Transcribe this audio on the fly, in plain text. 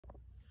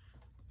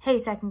Hey,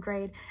 second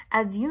grade,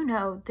 as you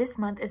know, this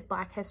month is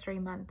Black History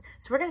Month,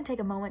 so we're going to take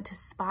a moment to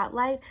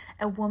spotlight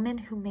a woman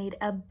who made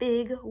a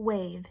big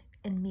wave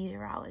in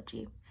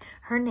meteorology.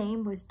 Her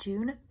name was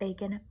June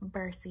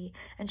Bacon-Bercey,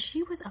 and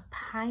she was a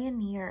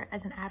pioneer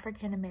as an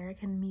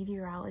African-American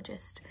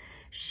meteorologist.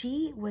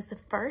 She was the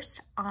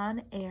first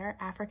on-air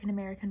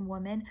African-American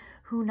woman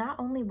who not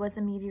only was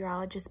a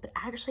meteorologist, but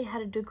actually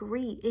had a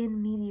degree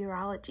in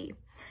meteorology.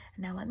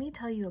 Now, let me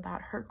tell you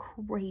about her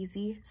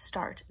crazy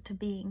start to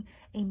being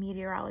a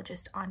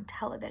meteorologist on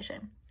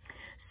television.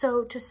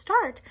 So to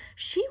start,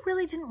 she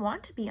really didn't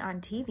want to be on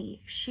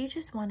TV. She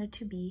just wanted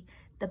to be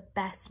the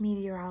best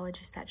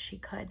meteorologist that she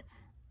could.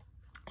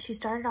 She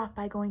started off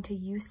by going to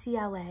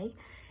UCLA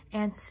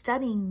and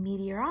studying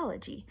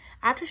meteorology.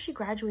 After she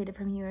graduated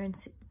from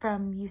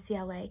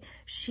UCLA,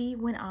 she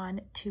went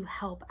on to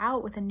help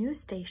out with a news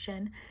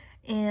station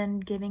in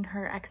giving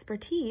her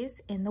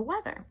expertise in the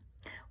weather.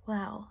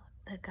 Well,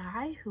 the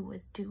guy who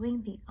was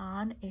doing the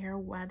on-air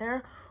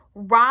weather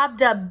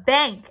robbed a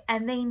bank,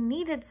 and they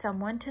needed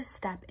someone to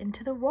step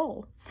into the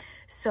role.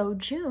 So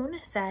June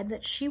said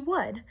that she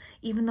would,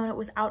 even though it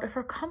was out of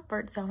her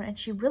comfort zone, and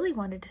she really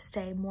wanted to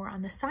stay more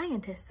on the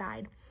scientist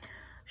side.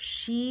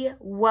 She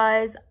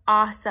was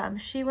awesome.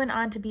 She went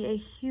on to be a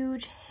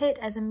huge hit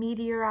as a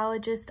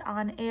meteorologist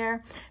on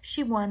air.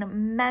 She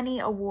won many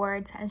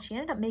awards, and she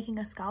ended up making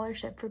a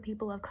scholarship for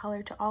people of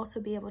color to also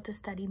be able to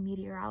study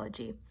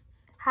meteorology.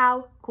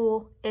 How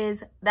cool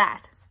is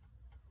that?